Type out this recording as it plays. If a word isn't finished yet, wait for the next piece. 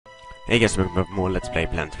Hey guys, welcome back for more Let's Play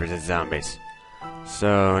Plants vs Zombies.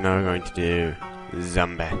 So now we're going to do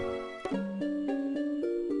zombie.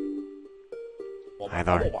 Hi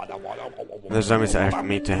there. The zombies asked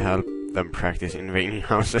me to help them practice invading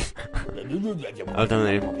houses. I'll tell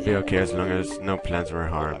them it'll be okay as long as no plants were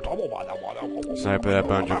harmed. So I put a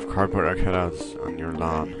bunch of cardboard cutouts on your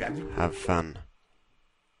lawn. Have fun.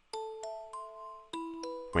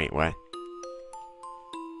 Wait, what?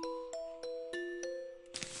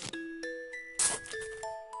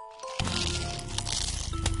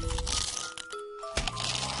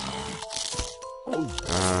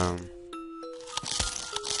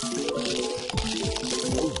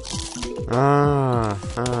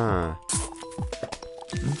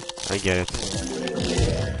 I get it.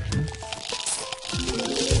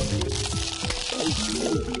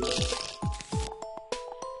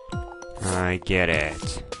 I get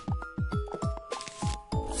it.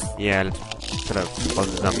 Yeah, let's put a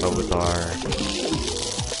zombie with our...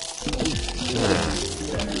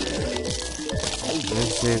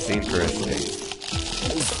 This is interesting.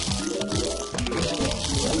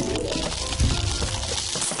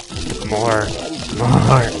 More!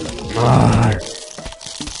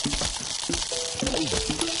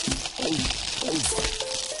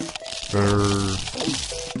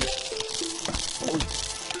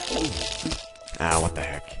 Ah, what the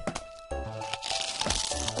heck.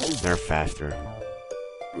 They're faster.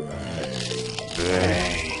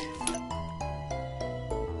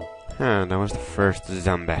 Huh, that was the first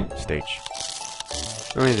zombie stage.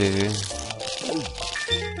 Oh, easy.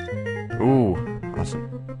 Ooh, awesome.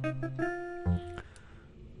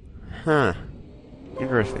 Huh.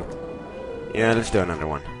 Interesting. Yeah, let's do another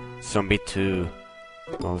one. Zombie 2.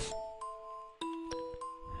 Lolz.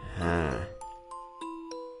 Huh.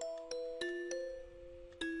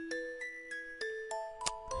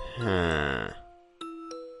 Huh.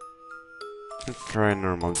 Let's try a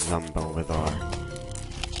normal zombie with R.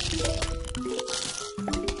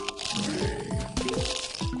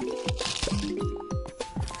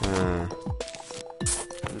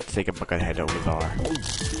 Let's take a bucket head over R.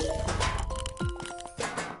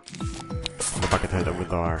 The bucket head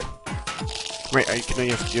over R. Wait, can I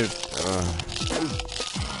just use...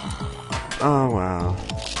 Oh, wow.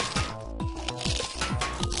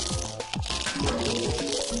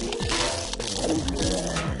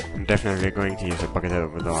 I'm definitely going to use a bucket head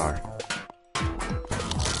over R.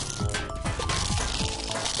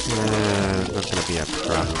 Not gonna be a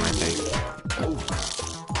problem, I think.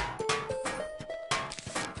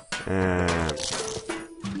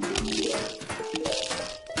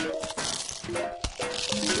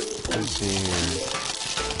 Let's see here.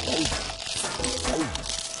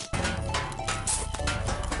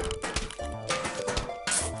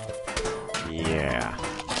 Yeah. I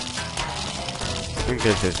think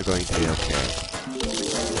this is going to be okay.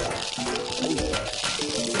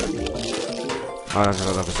 Oh, that's a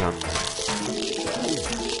lot of zombie.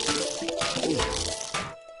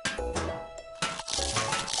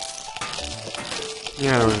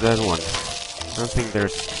 Yeah, there was that one. I don't think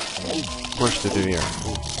there's much to do here.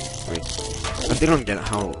 Wait. But they don't get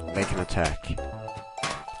how they can attack.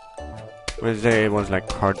 Would say it was like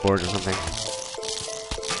cardboard or something?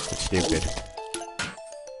 That's stupid.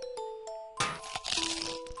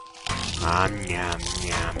 Yum, yum,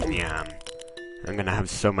 yum. I'm gonna have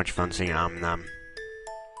so much fun saying nom.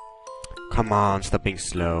 Come on, stop being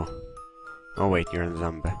slow. Oh wait, you're a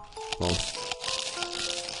zombie. Well,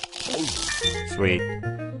 sweet.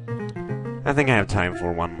 I think I have time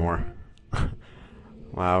for one more.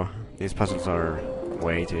 Wow, these puzzles are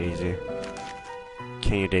way too easy.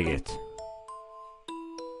 Can you dig it?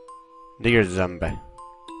 Dig your zombie.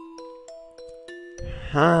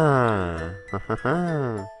 Ha ha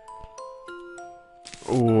ha.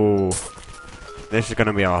 Ooh. This is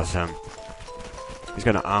gonna be awesome. He's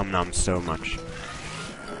gonna nom so much.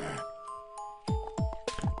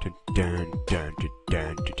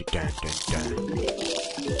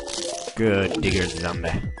 Good digger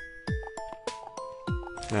zombie.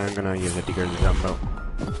 I'm gonna use a digger zombie.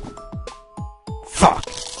 Fuck!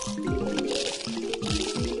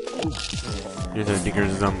 Use a digger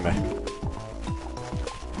zombie.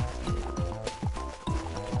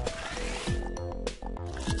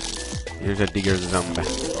 Use a digger zombie.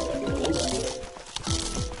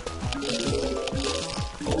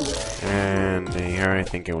 And here I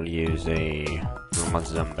think I will use a normal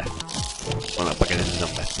zombie. Well, a bucket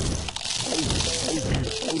zombie.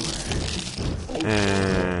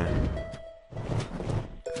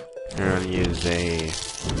 Here I'll use a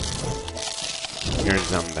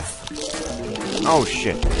zombie. Oh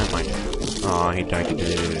shit, never mind. Oh, he died.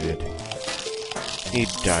 He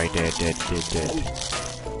died, dead.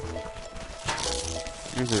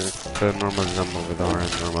 The normal Zumbo with R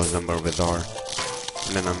and normal Zumbo with R.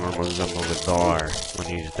 And then a normal Zumbo with R when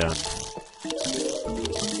he's done.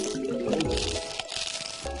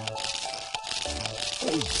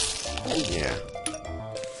 Yeah.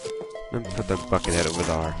 Then put the bucket head with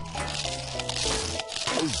R.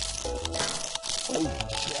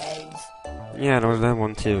 Yeah, there was that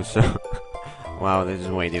one too, so... Wow, this is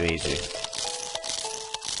way too easy.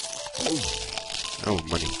 Oh,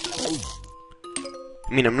 money.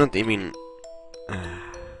 I mean, I'm not even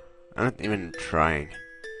trying.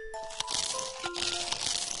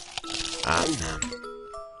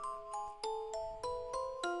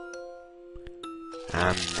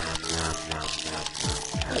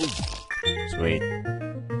 Sweet.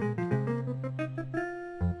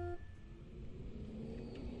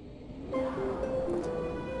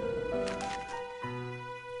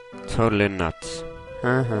 Totally nuts.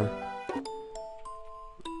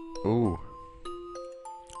 Ooh.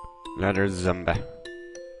 Leather zombie.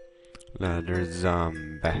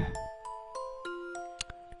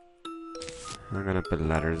 I'm gonna put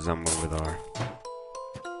leather zombie with R.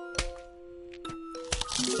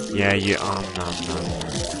 Yeah, you nom.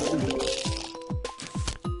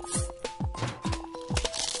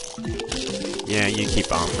 Yeah, you keep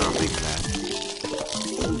nomming that.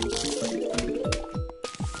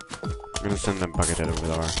 I'm gonna send them bucket head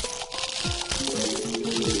with R.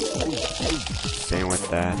 Same with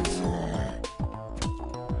that.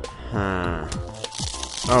 Huh.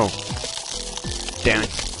 Oh. Damn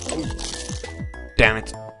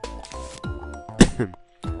it.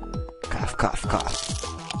 Cough.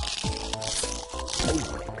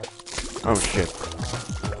 Oh shit.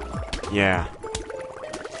 Yeah.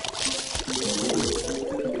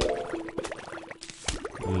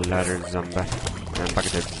 Ladder zombie. And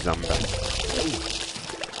bucketed zombie.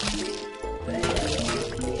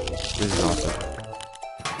 This is awesome.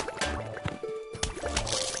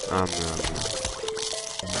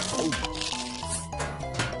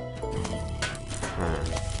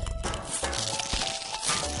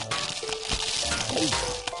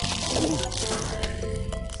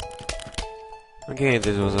 Okay,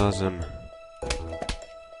 this was awesome.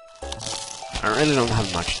 I really don't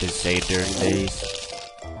have much to say during these.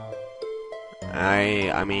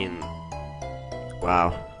 I mean,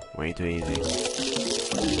 wow, way too easy.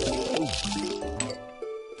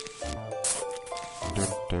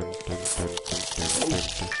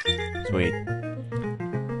 Sweet.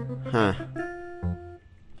 Huh.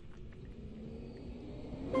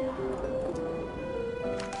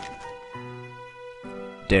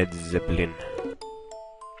 Dead Zeppelin.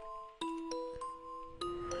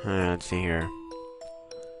 Let's see here.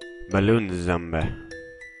 Balloon zombie.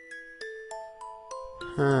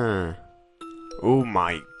 Huh. Oh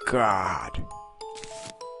my god.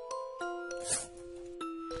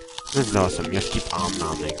 This is awesome. Just keep on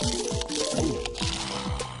nomming.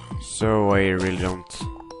 So I really don't.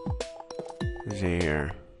 Let's see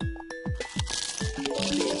here.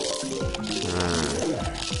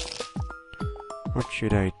 What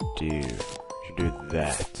should I do? Should do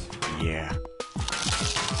that. Yeah.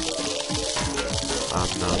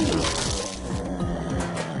 No.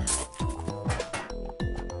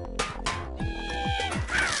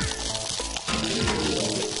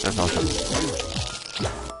 That's awesome.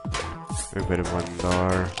 A bit of one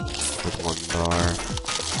bar. With one bar.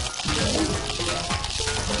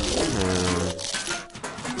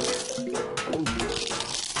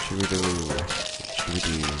 Should we do?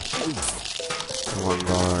 One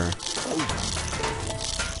bar.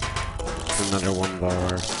 Another one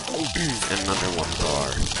bar. Another one bar.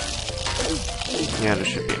 Yeah, there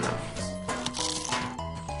should be enough.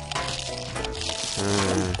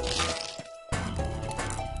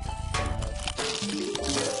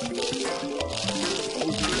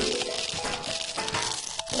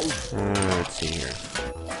 Let's see here.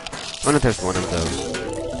 I'm gonna test one of those.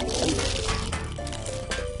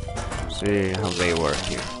 See how they work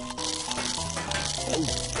here.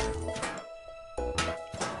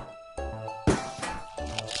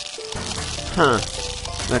 Huh.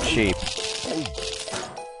 That's cheap.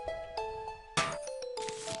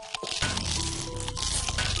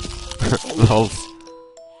 Lolz.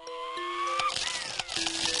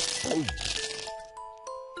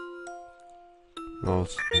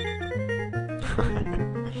 Lolz.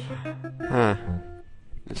 Huh.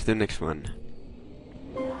 Let's do the next one.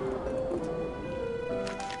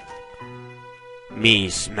 Me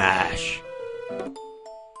smash.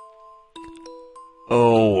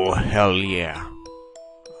 Oh, hell yeah.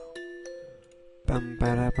 Bum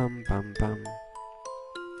ba da bum bum bum.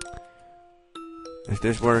 Does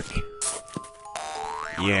this work?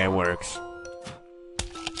 Yeah, it works.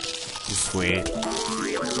 Sweet.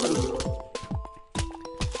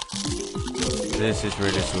 This is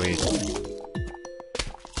really sweet.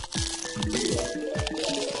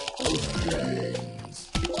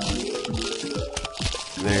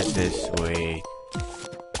 This is sweet.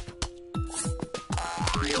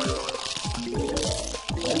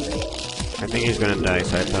 I think he's gonna die,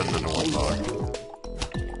 so I found another one more.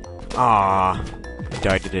 Ah, he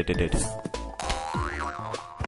died.